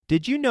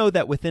Did you know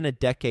that within a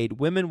decade,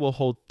 women will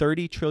hold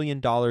 $30 trillion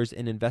in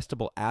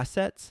investable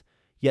assets?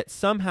 Yet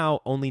somehow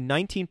only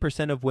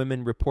 19% of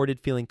women reported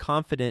feeling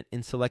confident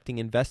in selecting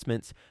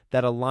investments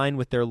that align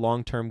with their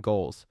long-term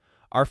goals.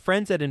 Our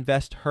friends at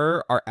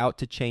InvestHer are out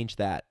to change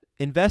that.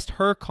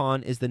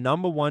 InvestHerCon is the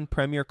 #1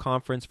 premier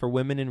conference for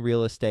women in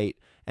real estate,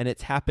 and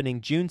it's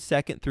happening June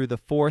 2nd through the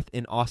 4th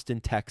in Austin,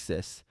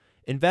 Texas.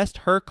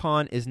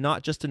 InvestHerCon is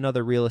not just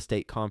another real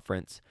estate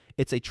conference.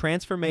 It's a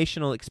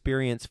transformational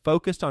experience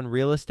focused on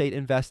real estate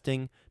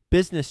investing,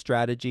 business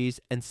strategies,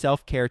 and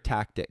self-care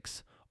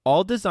tactics,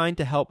 all designed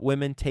to help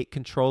women take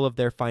control of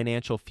their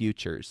financial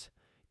futures.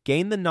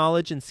 Gain the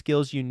knowledge and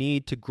skills you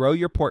need to grow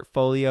your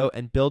portfolio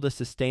and build a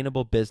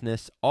sustainable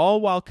business,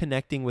 all while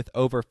connecting with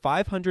over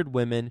 500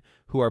 women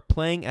who are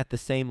playing at the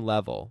same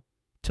level.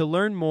 To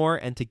learn more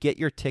and to get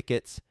your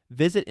tickets,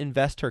 visit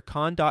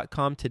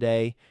InvestHerCon.com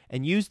today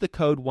and use the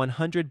code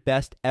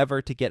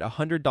 100BESTEVER to get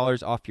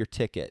 $100 off your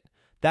ticket.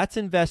 That's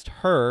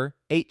InvestHer,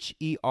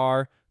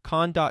 H-E-R,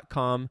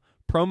 con.com,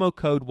 promo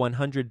code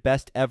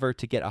 100BESTEVER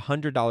to get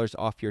 $100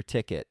 off your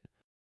ticket.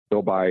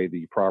 They'll buy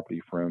the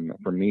property from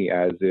me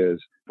as is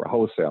for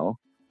wholesale,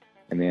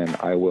 and then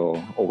I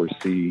will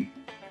oversee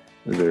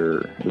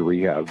the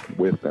rehab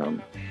with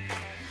them.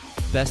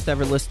 Best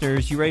ever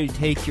listeners, you ready to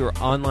take your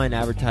online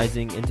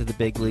advertising into the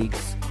big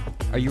leagues?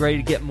 Are you ready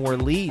to get more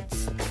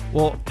leads?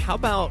 Well, how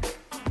about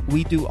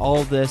we do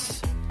all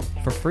this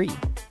for free?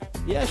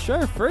 Yeah,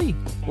 sure, free.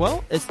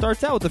 Well, it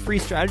starts out with a free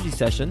strategy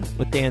session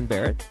with Dan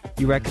Barrett.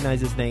 You recognize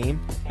his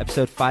name,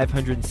 episode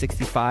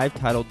 565,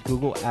 titled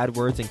Google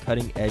AdWords and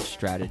Cutting Edge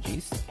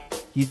Strategies.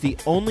 He's the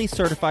only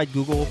certified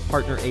Google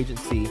partner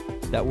agency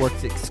that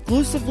works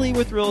exclusively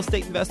with real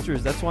estate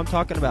investors. That's why I'm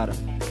talking about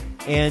him.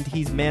 And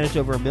he's managed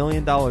over $1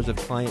 million of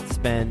client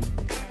spend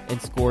and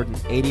scored an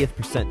 80th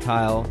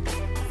percentile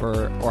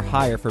or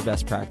higher for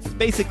best practice.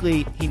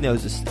 Basically, he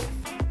knows his stuff.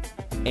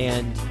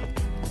 And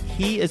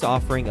he is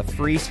offering a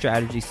free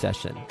strategy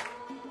session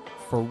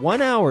for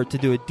 1 hour to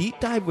do a deep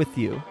dive with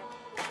you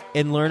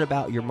and learn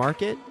about your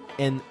market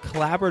and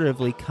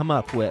collaboratively come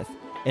up with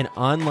an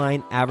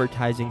online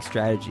advertising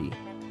strategy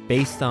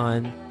based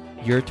on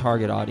your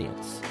target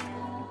audience.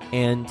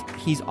 And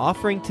he's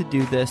offering to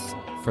do this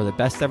for the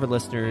best ever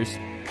listeners.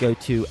 Go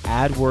to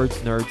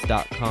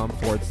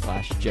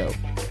adwordsnerds.com/Joe.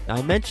 Now,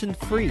 I mentioned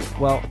free.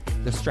 Well,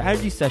 the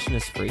strategy session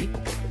is free.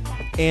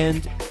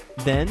 And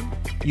then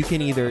you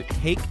can either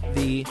take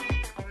the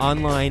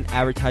online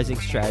advertising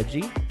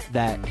strategy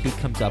that he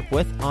comes up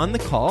with on the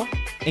call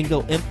and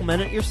go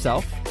implement it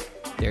yourself.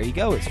 There you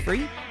go, it's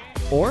free.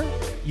 Or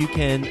you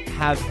can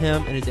have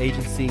him and his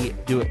agency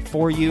do it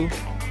for you.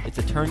 It's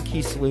a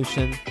turnkey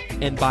solution.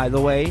 And by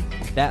the way,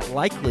 that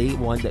likely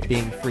winds up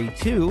being free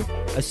too,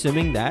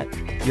 assuming that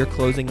you're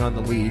closing on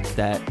the leads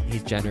that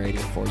he's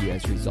generating for you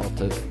as a result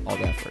of all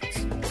the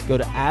efforts. Go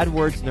to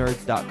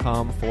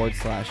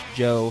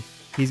adwordsnerds.com/Joe.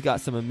 He's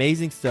got some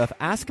amazing stuff.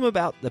 Ask him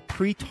about the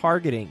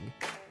pre-targeting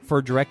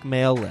for direct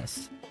mail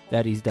lists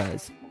that he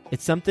does.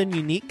 It's something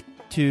unique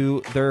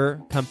to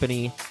their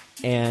company,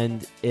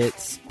 and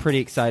it's pretty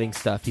exciting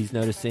stuff. He's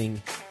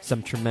noticing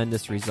some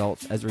tremendous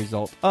results as a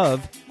result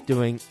of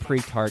doing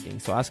pre-targeting.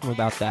 So ask him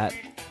about that.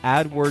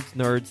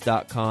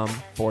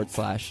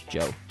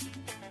 adwordsnerds.com/Joe.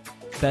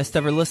 Best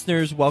ever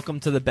listeners, welcome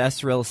to the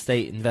best real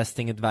estate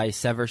investing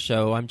advice ever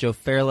show. I'm Joe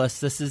Fairless.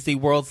 This is the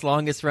world's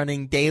longest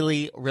running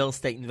daily real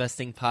estate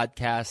investing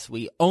podcast.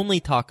 We only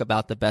talk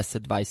about the best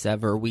advice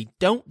ever. We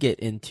don't get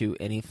into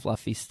any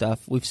fluffy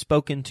stuff. We've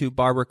spoken to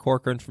Barbara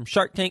Corcoran from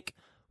Shark Tank,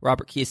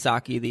 Robert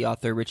Kiyosaki, the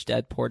author Rich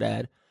Dad Poor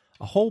Dad,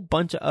 a whole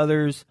bunch of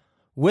others.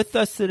 With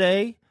us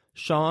today,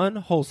 Shawn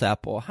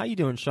Holsapple. How you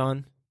doing,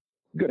 Shawn?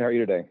 Good. How are you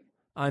today?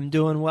 I'm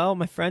doing well,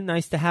 my friend.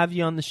 Nice to have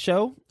you on the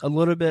show. A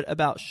little bit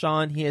about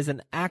Shawn. He is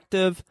an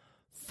active,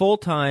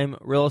 full-time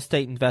real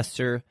estate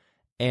investor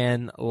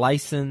and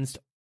licensed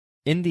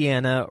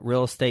Indiana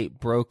real estate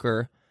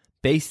broker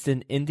based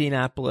in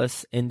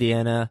Indianapolis,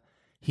 Indiana.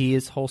 He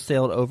has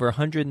wholesaled over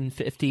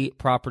 150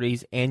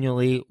 properties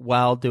annually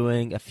while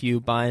doing a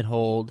few buy and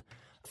hold,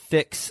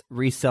 fix,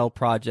 resell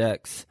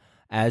projects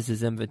as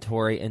his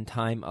inventory and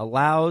time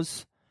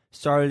allows.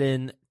 Started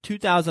in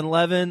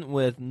 2011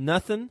 with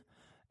nothing,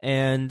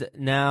 and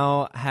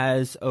now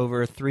has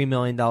over $3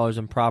 million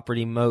in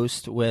property,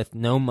 most with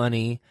no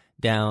money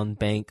down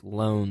bank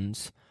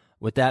loans.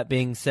 With that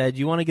being said,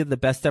 you want to give the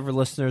best ever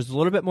listeners a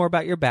little bit more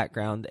about your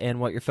background and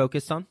what you're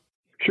focused on?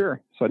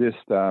 Sure. So I just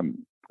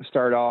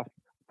started off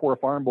poor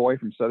farm boy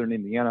from Southern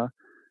Indiana.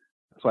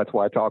 So that's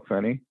why I talk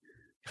funny.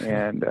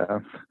 And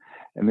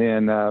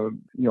then, I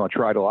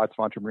tried lots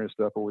of entrepreneurial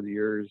stuff over the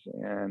years,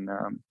 and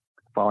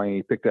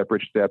finally picked up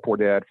Rich Dad Poor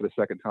Dad for the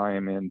second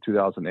time in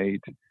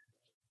 2008.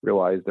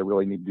 Realized I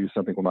really need to do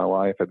something with my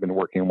life. I've been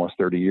working almost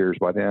 30 years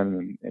by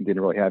then and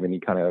didn't really have any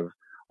kind of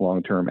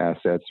long-term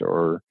assets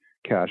or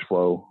cash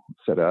flow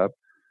set up.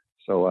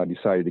 So I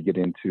decided to get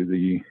into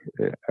the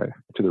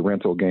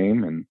rental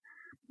game and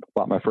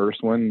bought my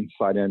first one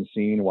sight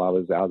unseen while I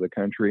was out of the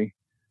country.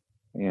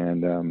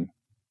 And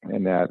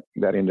that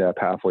ended up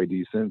halfway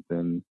decent.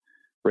 And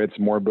read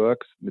some more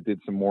books,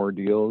 did some more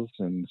deals,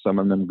 and some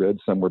of them good,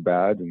 some were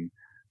bad, and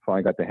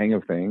finally got the hang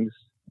of things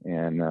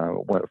and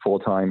went full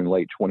time in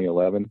late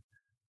 2011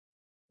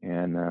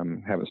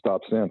 and haven't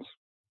stopped since.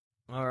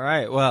 All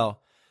right.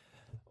 Well,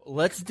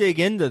 let's dig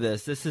into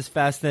this. This is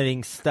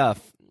fascinating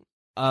stuff.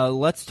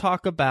 Let's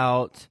talk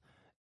about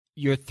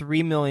your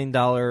 $3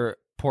 million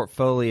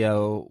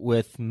portfolio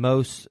with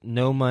most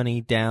no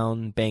money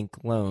down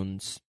bank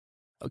loans.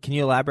 Can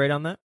you elaborate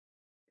on that?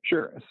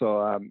 Sure. So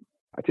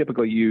I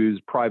typically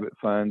use private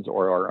funds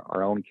or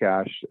our own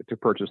cash to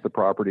purchase the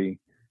property,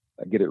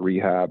 get it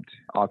rehabbed,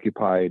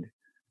 occupied,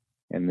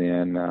 and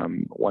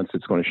then once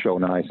it's going to show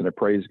nice and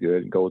appraise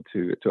good, go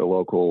to a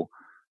local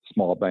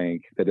small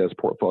bank that does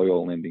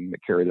portfolio lending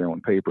that carry their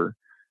own paper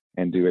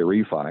and do a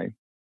refi.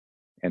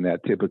 And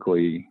that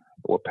typically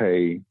will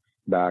pay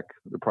back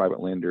the private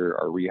lender,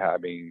 our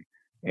rehabbing,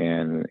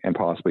 and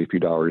possibly a few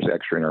dollars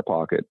extra in our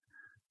pocket.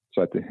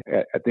 So at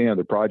the end of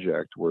the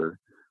project, we're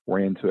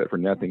into it for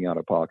nothing out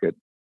of pocket,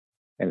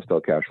 and it still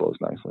cash flows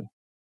nicely.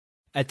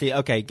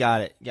 Okay,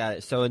 got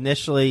it. So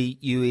initially,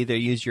 you either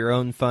use your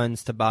own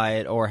funds to buy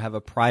it or have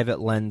a private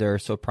lender,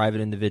 so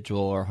private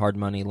individual or hard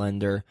money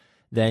lender.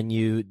 Then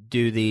you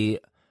do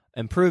the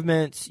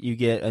improvements, you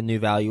get a new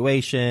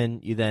valuation,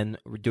 you then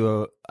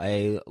do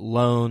a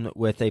loan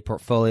with a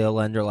portfolio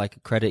lender like a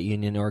credit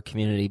union or a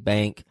community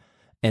bank,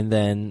 and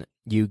then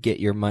you get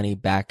your money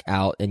back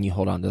out and you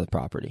hold on to the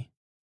property.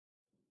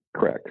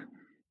 Correct.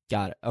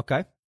 Got it.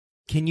 Okay.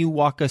 Can you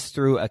walk us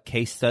through a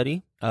case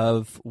study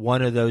of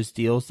one of those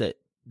deals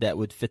that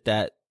would fit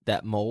that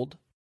mold?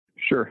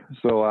 Sure.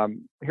 So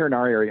here in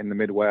our area in the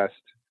Midwest,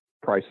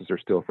 prices are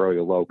still fairly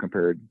low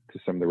compared to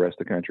some of the rest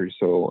of the country.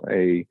 So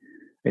a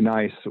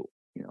nice,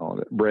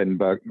 bread and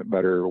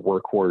butter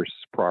workhorse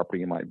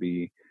property might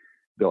be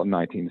built in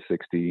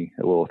 1960,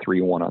 a little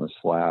 3-1 on a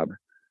slab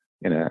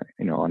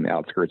on the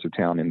outskirts of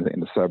town in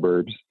the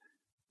suburbs.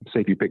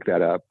 Say if you pick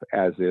that up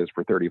as is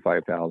for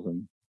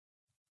 $35,000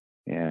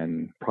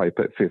 and probably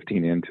put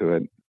 15 into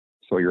it,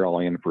 so you're all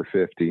in for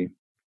 50.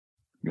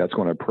 That's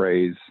going to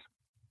appraise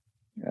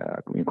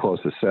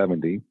close to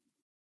 70,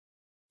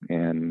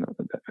 and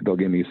they'll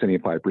give me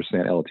 75%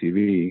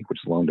 LTV, which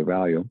is loan to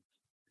value.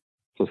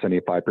 So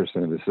 75%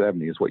 of the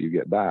 70 is what you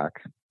get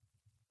back,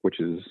 which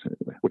is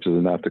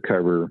enough to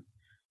cover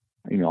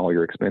all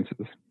your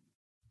expenses.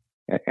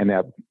 And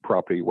that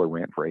property will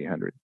rent for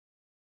 $800.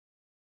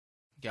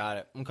 Got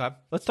it. Okay.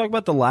 Let's talk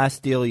about the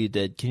last deal you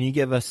did. Can you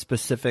give us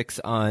specifics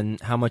on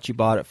how much you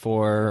bought it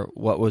for,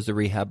 what was the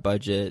rehab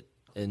budget,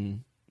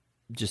 and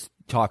just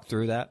talk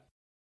through that?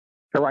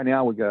 So right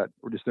now we're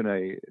just in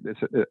a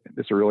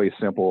really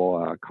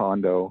simple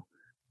condo.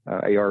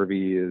 ARV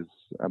is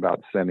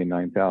about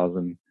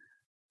 $79,000.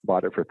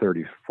 Bought it for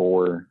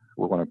 $34,000.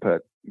 We're going to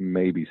put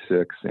maybe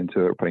 $6,000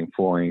 into it, putting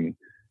flooring,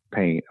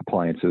 paint,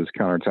 appliances,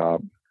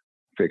 countertop,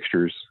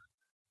 fixtures,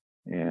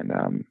 and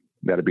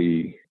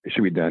it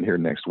should be done here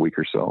next week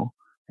or so,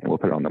 and we'll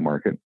put it on the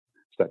market.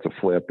 So that's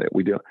a flip that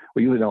we do.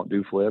 We usually don't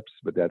do flips,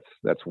 but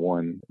that's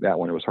one. That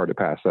one it was hard to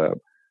pass up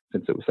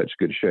since it was such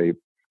good shape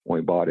when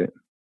we bought it.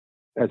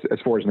 As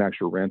far as an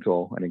actual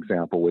rental, an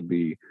example would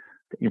be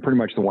pretty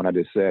much the one I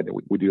just said.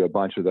 We do a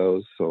bunch of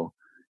those. So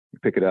you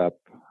pick it up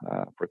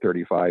for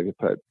 $35,000, you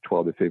put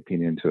 $12,000 to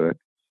 $15,000 into it,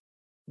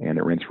 and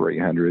it rents for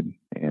 $800,000,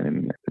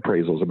 and the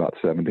appraisal is about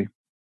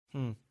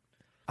 $70,000.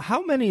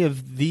 How many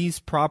of these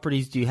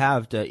properties do you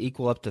have to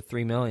equal up to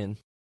 $3 million?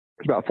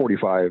 It's about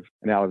 45,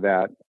 and out of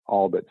that,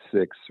 all but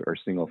 6 are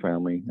single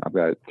family. I've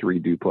got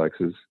 3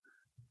 duplexes,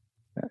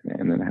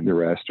 and then the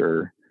rest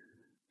are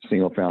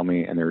single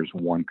family, and there's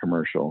 1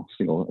 commercial,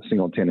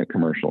 single tenant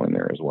commercial in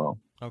there as well.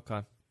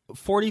 Okay.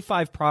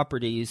 45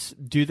 properties,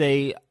 do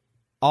they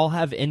all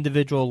have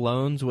individual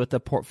loans with a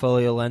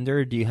portfolio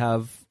lender? Do you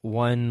have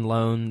one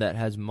loan that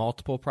has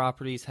multiple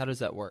properties? How does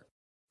that work?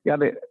 Yeah,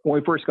 when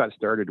we first got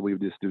started, we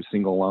would just do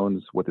single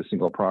loans with a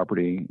single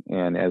property.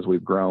 And as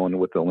we've grown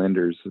with the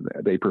lenders,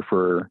 they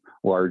prefer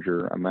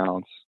larger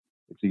amounts.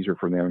 It's easier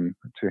for them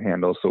to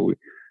handle. So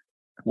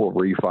we'll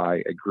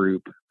refi a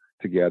group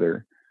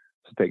together.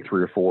 So take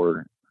 3 or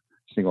 4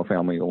 single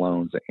family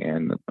loans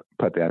and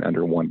put that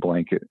under one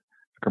blanket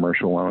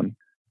commercial loan.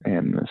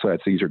 And so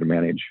that's easier to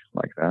manage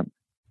like that.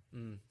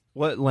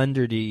 What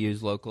lender do you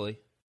use locally?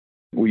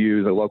 We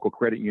use a local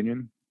credit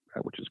union,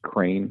 which is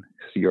Crane,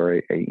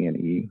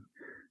 Crane.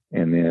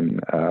 And then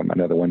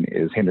another one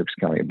is Hendricks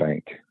County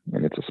Bank,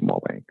 and it's a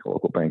small bank, a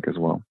local bank as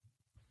well.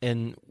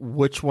 And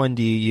which one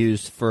do you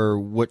use for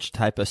which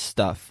type of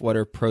stuff? What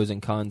are pros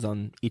and cons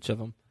on each of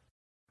them?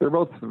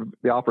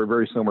 They offer a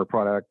very similar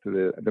product.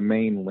 The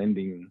main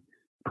lending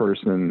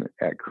person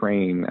at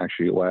Crane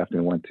actually left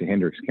and went to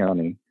Hendricks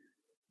County,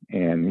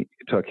 and he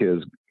took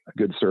his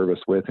good service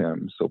with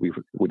him. So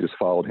we just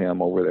followed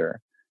him over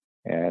there,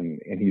 and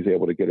he's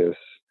able to get us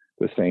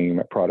the same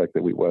product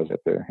that we was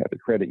at the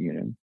credit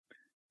union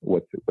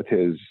with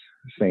his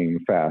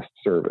same fast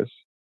service.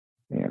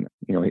 And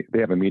they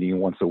have a meeting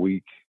once a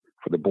week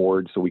for the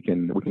board, so I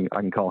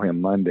can call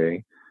him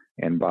Monday,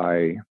 and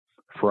by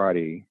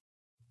Friday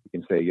we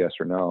can say yes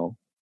or no,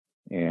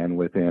 and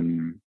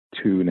within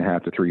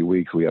 2.5 to 3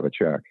 weeks, we have a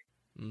check.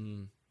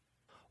 Mm.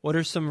 What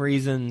are some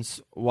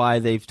reasons why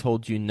they've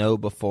told you no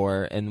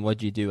before, and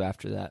what'd you do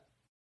after that?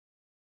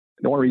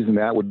 The only reason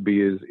that would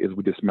be is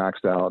we just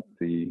maxed out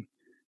the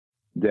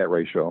debt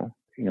ratio.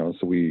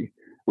 So we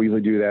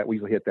usually do that. We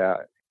usually hit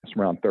that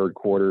around third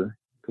quarter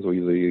because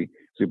we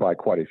buy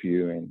quite a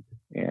few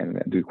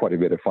and do quite a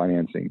bit of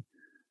financing.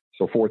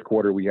 So fourth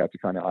quarter, we have to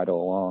kind of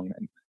idle along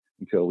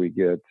until we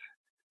get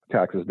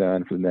taxes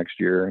done for the next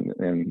year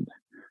and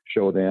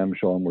show them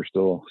we're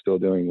still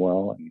doing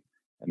well.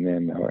 And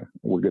then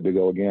we're good to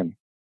go again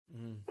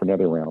for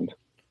another round.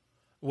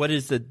 What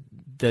is the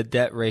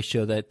debt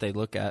ratio that they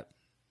look at?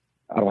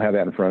 I don't have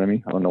that in front of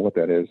me. I don't know what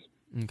that is.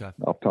 Okay.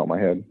 Off the top of my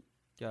head.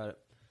 Got it.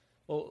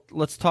 Well,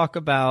 let's talk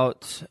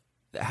about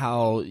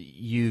how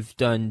you've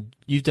done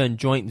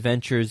joint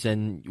ventures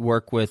and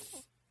work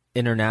with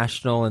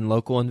international and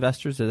local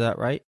investors. Is that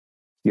right?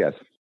 Yes.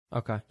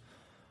 Okay.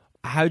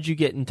 How'd you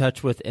get in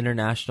touch with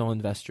international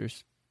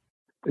investors?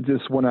 It's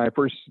just when I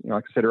first,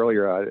 like I said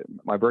earlier,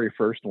 my very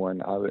first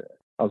one, I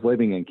was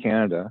living in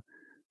Canada,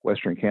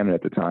 Western Canada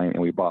at the time,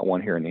 and we bought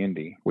one here in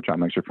Indy, which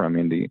I'm actually from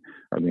Indy,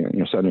 or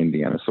Southern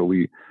Indiana. So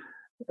we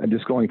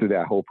just going through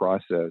that whole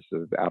process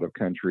of out of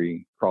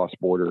country, cross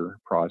border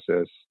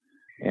process,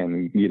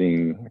 and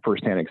getting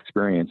firsthand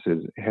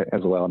experiences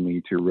has allowed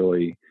me to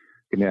really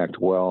connect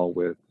well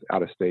with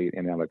out of state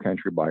and out of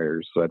country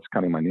buyers. So that's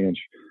kind of my niche.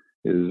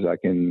 Is I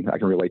can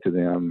relate to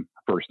them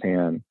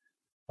firsthand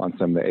on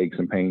some of the aches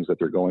and pains that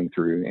they're going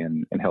through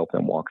and help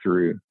them walk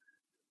through.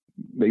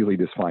 They usually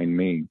just find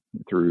me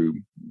through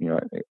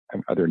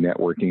other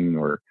networking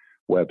or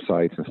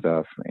websites and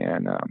stuff,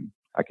 and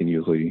I can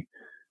usually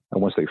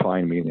once they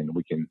find me, then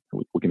we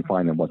can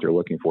find them what they're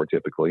looking for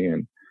typically,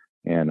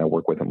 and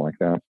work with them like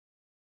that.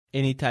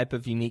 Any type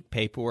of unique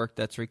paperwork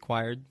that's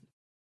required?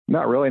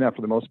 Not really, not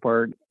for the most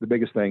part. The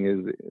biggest thing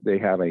is they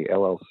have a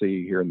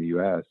LLC here in the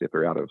U.S. if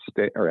they're out of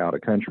state or out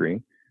of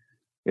country.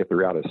 If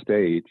they're out of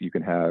state, you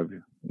can have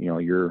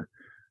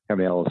have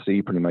an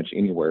LLC pretty much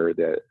anywhere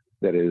that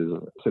is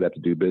set up to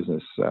do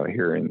business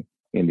here in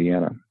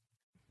Indiana.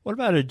 What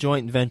about a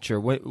joint venture?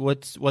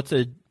 What's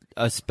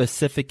a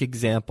specific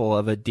example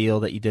of a deal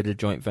that you did a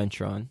joint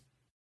venture on?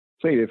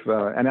 Say if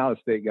an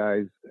out-of-state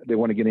guys, they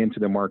want to get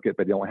into the market,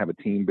 but they don't have a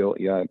team built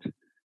yet,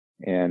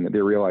 and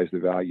they realize the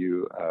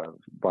value of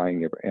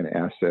buying an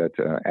asset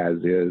as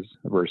is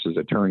versus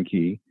a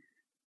turnkey.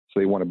 So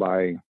they want to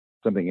buy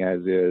something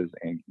as is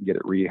and get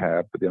it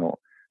rehabbed, but they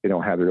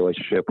don't have the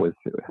relationship with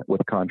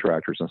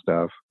contractors and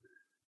stuff.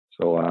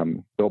 So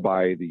they'll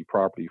buy the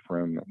property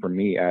from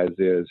me as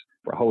is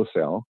for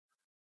wholesale,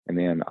 and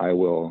then I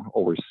will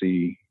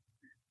oversee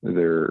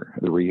the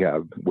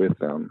rehab with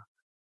them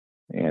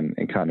and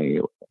kind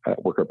of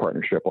work a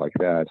partnership like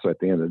that. So at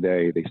the end of the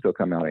day, they still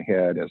come out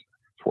ahead as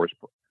far as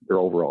their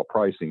overall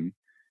pricing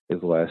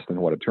is less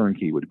than what a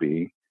turnkey would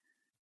be,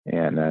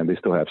 and they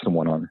still have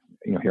someone on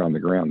here on the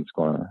ground that's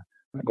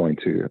going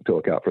to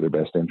look out for their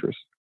best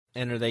interests.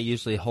 And are they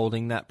usually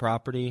holding that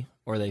property,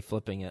 or are they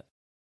flipping it?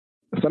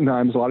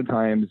 Sometimes, a lot of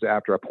times,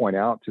 after I point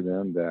out to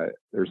them that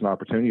there's an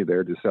opportunity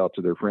there to sell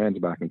to their friends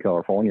back in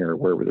California or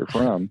wherever they're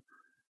from,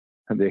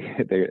 and they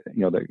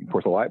of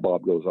course, the light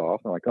bulb goes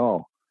off. They're like,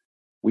 "Oh,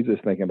 we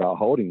just thinking about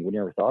holding. We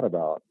never thought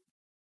about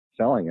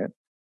selling it."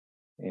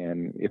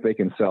 And if they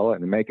can sell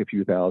it and make a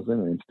few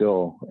thousand and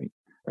still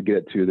get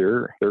it to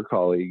their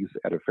colleagues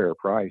at a fair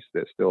price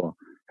that still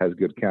has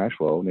good cash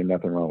flow, there's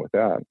nothing wrong with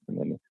that.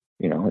 And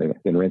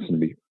then rinse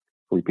and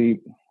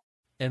repeat.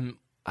 And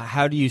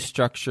how do you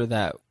structure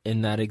that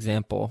in that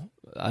example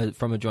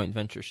from a joint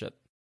ventureship?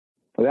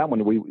 For that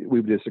one, we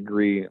would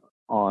disagree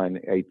on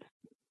a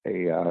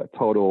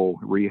total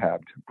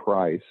rehabbed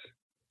price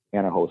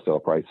and a wholesale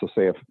price. So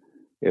say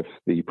if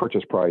the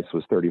purchase price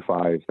was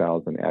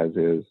 $35,000 as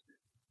is,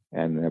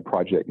 and the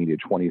project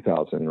needed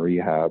 $20,000 in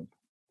rehab,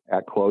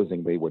 at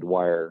closing they would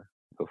wire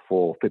the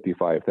full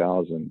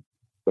 $55,000,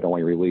 but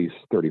only release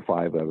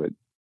 $35,000 of it.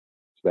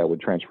 So that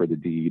would transfer the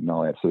deed and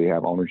all that. So they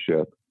have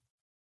ownership,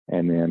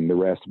 and then the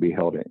rest would be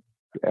held in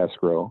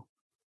escrow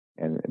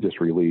and just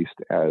released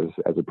as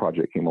the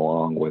project came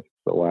along, with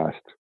the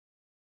last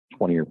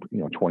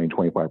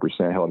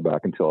 25% held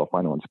back until a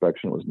final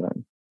inspection was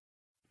done.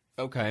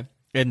 Okay.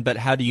 But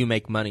how do you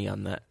make money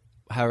on that?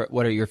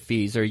 What are your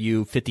fees? Are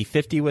you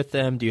 50-50 with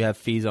them? Do you have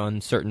fees on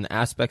certain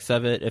aspects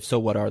of it? If so,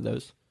 what are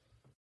those?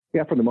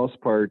 Yeah, for the most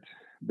part,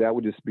 that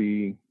would just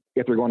be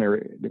if they're going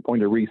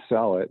to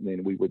resell it,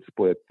 then we would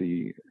split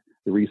the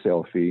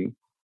resale fee,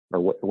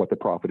 or what the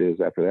profit is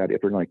after that.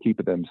 If they're going to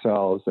keep it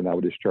themselves, then I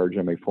would just charge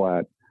them a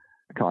flat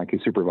like a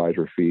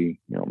supervisor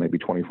fee, maybe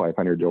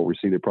 $2,500 to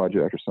oversee the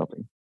project or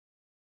something.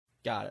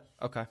 Got it.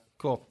 Okay,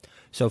 cool.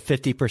 So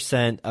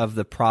 50% of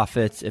the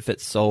profits if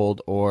it's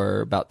sold,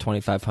 or about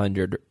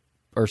 $2,500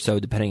 or so,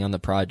 depending on the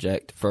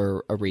project,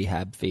 for a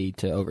rehab fee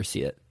to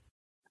oversee it.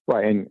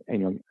 Right,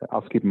 and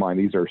also keep in mind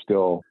these are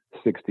still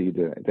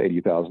 $60,000 to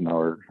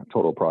 $80,000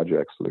 total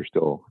projects, so they're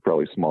still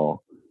fairly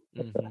small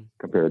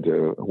compared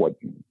to what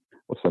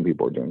some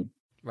people are doing.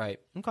 Right.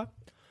 Okay.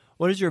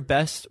 What is your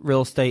best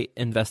real estate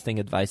investing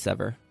advice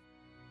ever?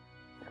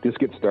 just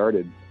get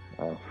started.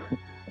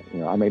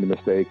 I made a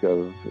mistake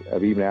of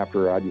even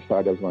after I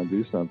decided I was going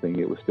to do something,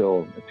 it was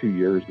still 2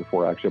 years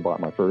before I actually bought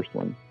my first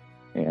one.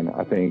 And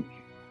I think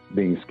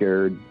being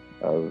scared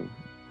of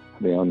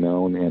the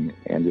unknown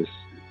and just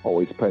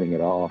always putting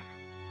it off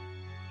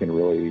can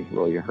really,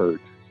 really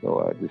hurt.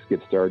 So just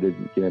get started,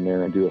 get in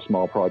there and do a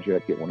small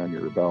project, get one under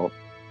your belt.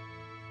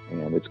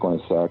 And it's going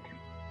to suck,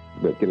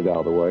 but get it out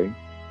of the way.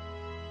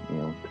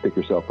 Pick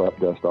yourself up,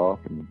 dust off,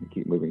 and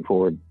keep moving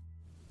forward.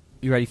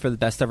 You ready for the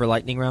best ever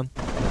lightning round?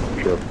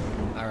 Sure.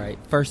 All right.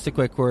 First, a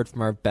quick word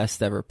from our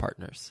best ever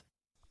partners.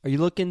 Are you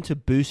looking to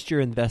boost your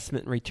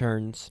investment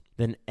returns?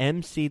 Then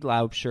MC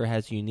Laubscher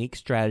has a unique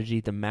strategy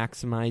to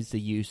maximize the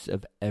use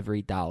of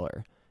every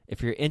dollar.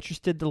 If you're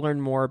interested to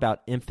learn more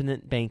about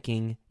infinite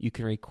banking, you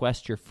can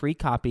request your free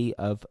copy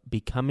of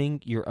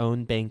Becoming Your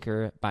Own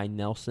Banker by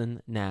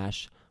Nelson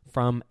Nash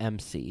from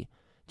MC.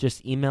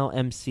 Just email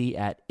MC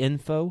at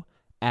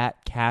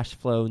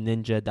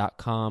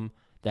info@cashflowninja.com.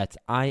 That's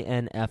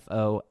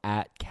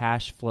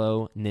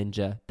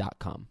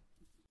info@cashflowninja.com.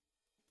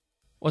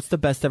 What's the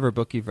best ever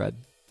book you've read?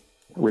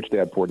 Rich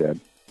Dad, Poor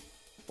Dad.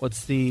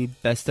 What's the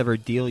best ever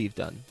deal you've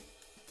done?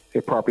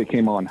 A property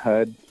came on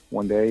HUD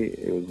one day.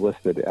 It was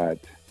listed at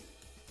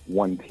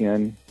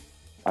 110.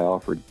 I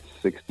offered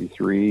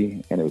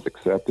 63 and it was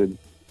accepted.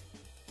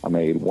 I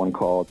made one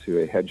call to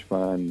a hedge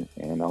fund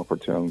and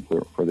offered to them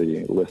for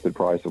the listed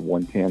price of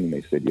 110 and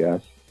they said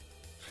yes.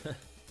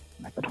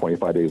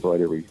 25 days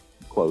later, we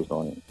closed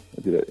on it.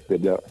 Did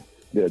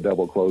a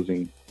double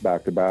closing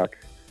back to back,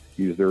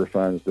 used their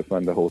funds to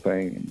fund the whole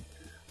thing, and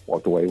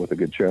walked away with a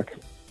good check.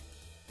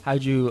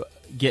 How'd you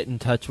get in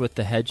touch with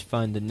the hedge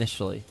fund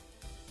initially?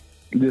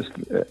 Just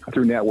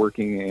through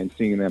networking and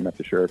seeing them at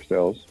the sheriff's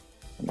sales,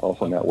 and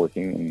also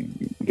networking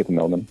and get to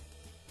know them.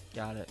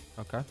 Got it.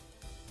 Okay.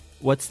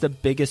 What's the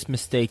biggest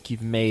mistake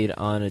you've made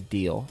on a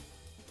deal?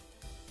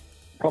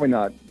 Probably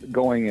not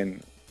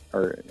going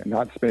or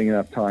not spending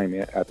enough time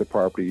at the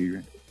property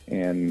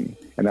and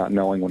not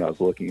knowing what I was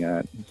looking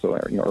at. So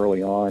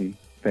early on,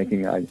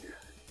 thinking I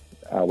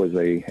was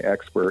a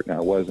expert and I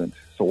wasn't.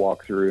 So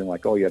walk through and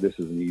like, oh yeah, this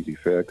is an easy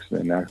fix.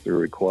 And after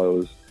we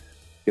close,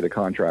 get a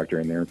contractor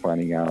in there and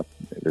finding out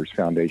there's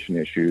foundation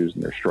issues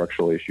and there's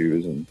structural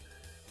issues and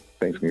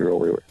things can be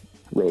really,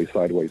 really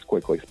sideways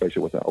quickly,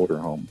 especially with an older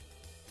home.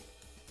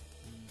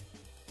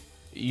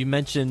 You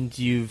mentioned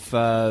you've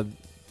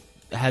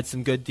had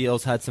some good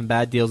deals, had some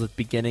bad deals at the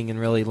beginning, and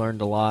really learned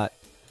a lot.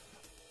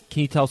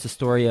 Can you tell us a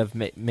story of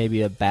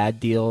maybe a bad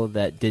deal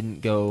that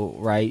didn't go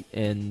right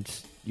and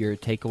your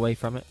takeaway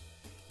from it?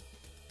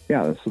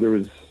 Yeah, so there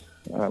was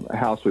a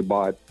house we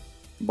bought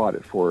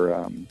it for,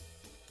 I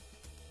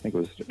think it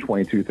was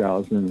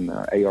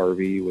 $22,000. ARV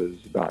was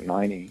about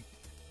 90,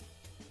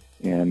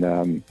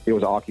 and it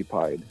was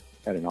occupied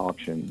at an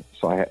auction,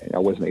 so I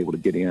wasn't able to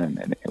get in,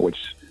 and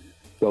which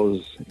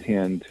those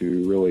tend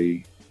to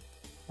really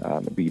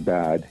be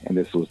bad, and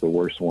this was the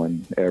worst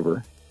one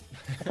ever.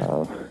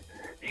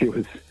 It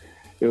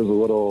was a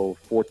little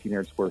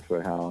 1,400 square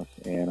foot house,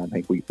 and I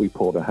think we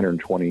pulled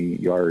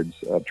 120 yards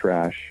of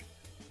trash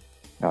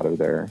out of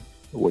there,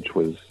 which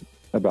was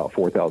about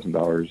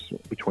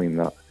 $4,000 between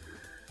the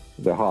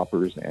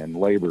hoppers and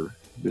labor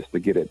just to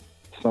get it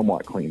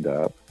somewhat cleaned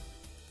up.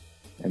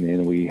 And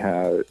then we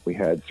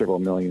had several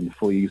million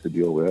fleas to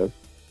deal with.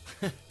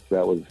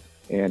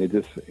 And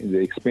the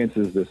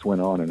expenses just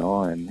went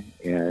on.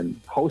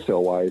 And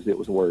wholesale wise, it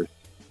was worth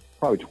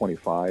probably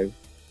 25.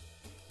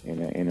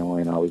 And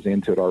I was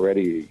into it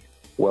already,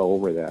 well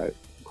over that,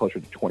 closer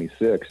to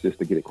 26, just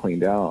to get it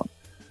cleaned out.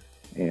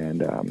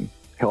 And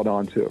held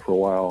on to it for a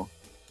while,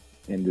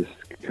 and just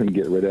couldn't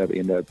get rid of it.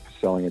 Ended up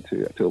selling it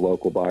to a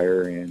local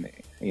buyer, and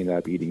ended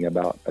up eating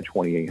about a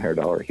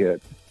 $2,800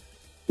 hit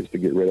just to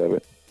get rid of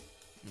it.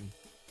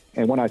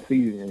 And when I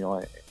see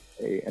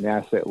an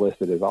asset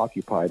listed as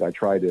occupied, I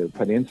try to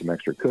put in some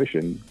extra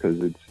cushion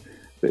because it's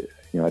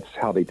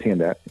how they tend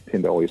to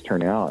always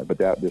turn out. But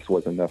this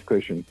wasn't enough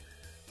cushion.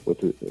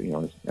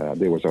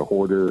 There was a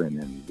hoarder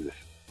and then this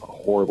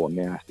horrible,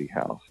 nasty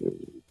house. It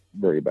was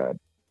very bad.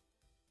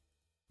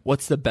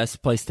 What's the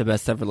best place the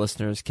best ever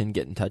listeners can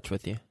get in touch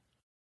with you?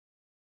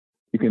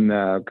 You can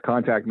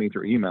contact me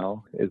through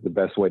email is the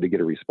best way to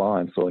get a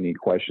response. So any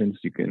questions,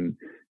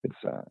 it's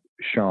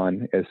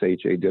Shawn,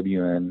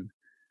 SHAWN,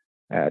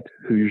 at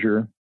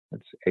Hoosier,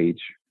 that's HOOSIER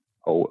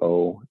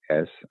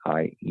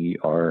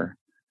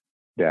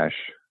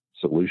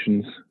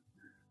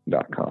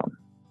 -solutions.com.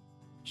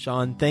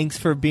 Shawn, thanks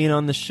for being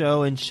on the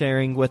show and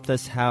sharing with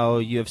us how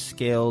you have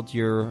scaled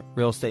your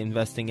real estate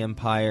investing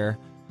empire,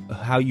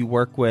 how you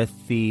work with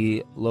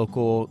the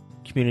local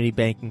community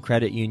bank and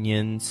credit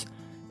unions,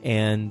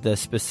 and the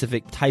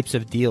specific types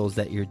of deals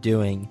that you're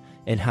doing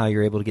and how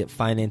you're able to get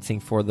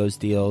financing for those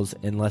deals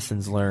and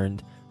lessons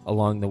learned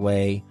along the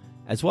way,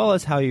 as well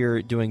as how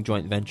you're doing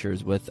joint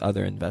ventures with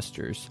other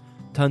investors.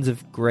 Tons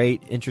of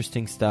great,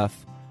 interesting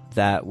stuff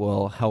that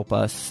will help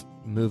us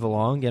move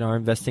along in our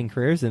investing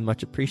careers, and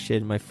much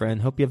appreciated, my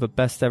friend. Hope you have a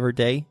best ever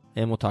day,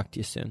 and we'll talk to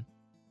you soon.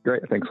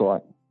 Great. Thanks a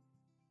lot.